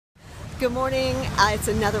Good morning. It's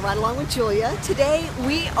another Ride Along with Julia. Today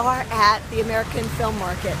we are at the American Film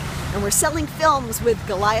Market and we're selling films with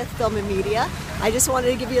Goliath Film and Media. I just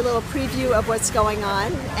wanted to give you a little preview of what's going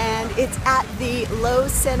on, and it's at the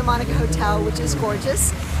Lowe's Santa Monica Hotel, which is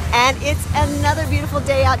gorgeous. And it's another beautiful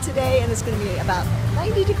day out today, and it's going to be about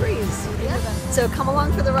 90 degrees. Yeah. So come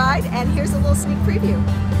along for the ride, and here's a little sneak preview.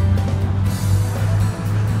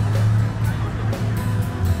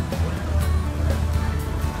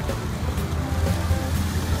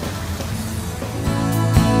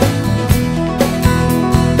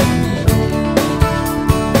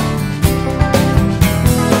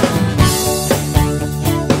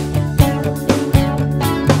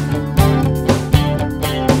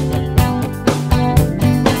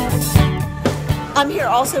 I'm here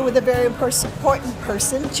also with a very important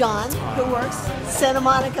person, John, who works Santa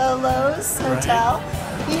Monica Lowe's Hotel.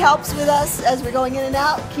 Right. He helps with us as we're going in and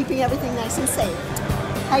out, keeping everything nice and safe.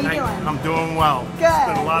 How you doing? I'm doing well. Good. It's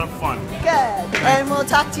been a lot of fun. Good. And we'll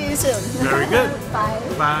talk to you soon. Very good. Bye.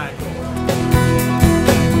 Bye.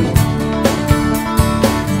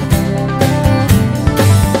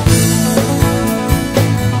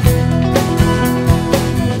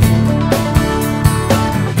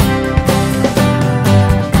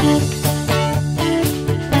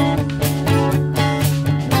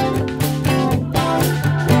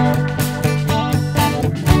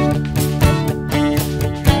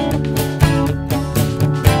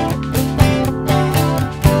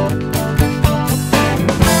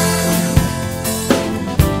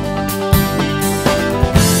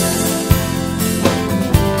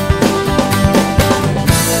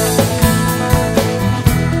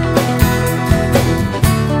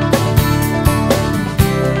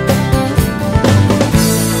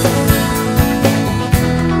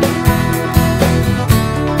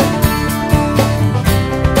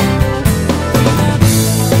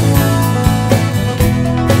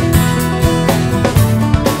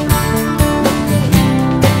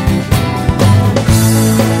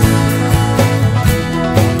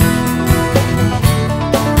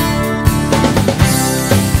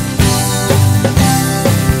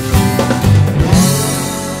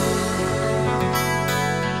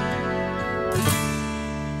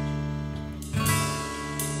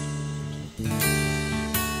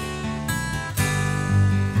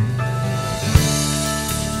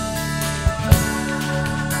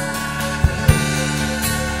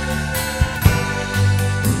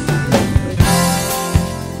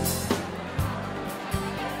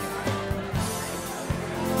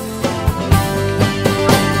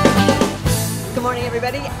 Good morning,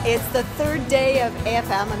 everybody. It's the third day of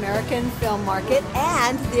AFM, American Film Market,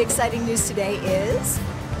 and the exciting news today is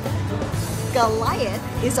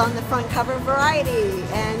Goliath is on the front cover of Variety,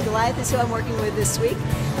 and Goliath is who I'm working with this week.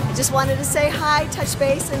 I just wanted to say hi, touch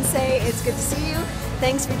base, and say it's good to see you.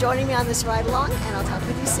 Thanks for joining me on this ride along, and I'll talk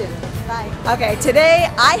with you soon. Bye. Okay, today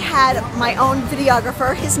I had my own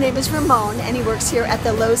videographer. His name is Ramon, and he works here at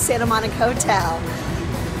the Lowe's Santa Monica Hotel.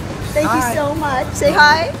 Thank you so much. Say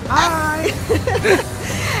hi. Hi.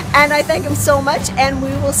 And I thank him so much, and we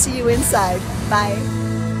will see you inside. Bye.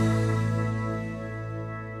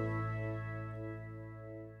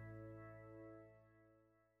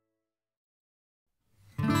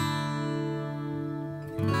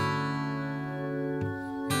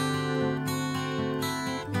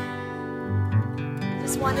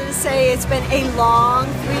 Just wanted to say it's been a long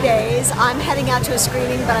 3 days. I'm heading out to a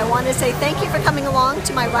screening, but I want to say thank you for coming along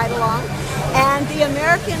to my ride along. And the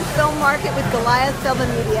American Film Market with Goliath Film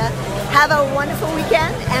and Media. Have a wonderful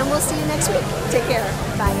weekend, and we'll see you next week. Take care.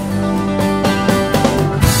 Bye.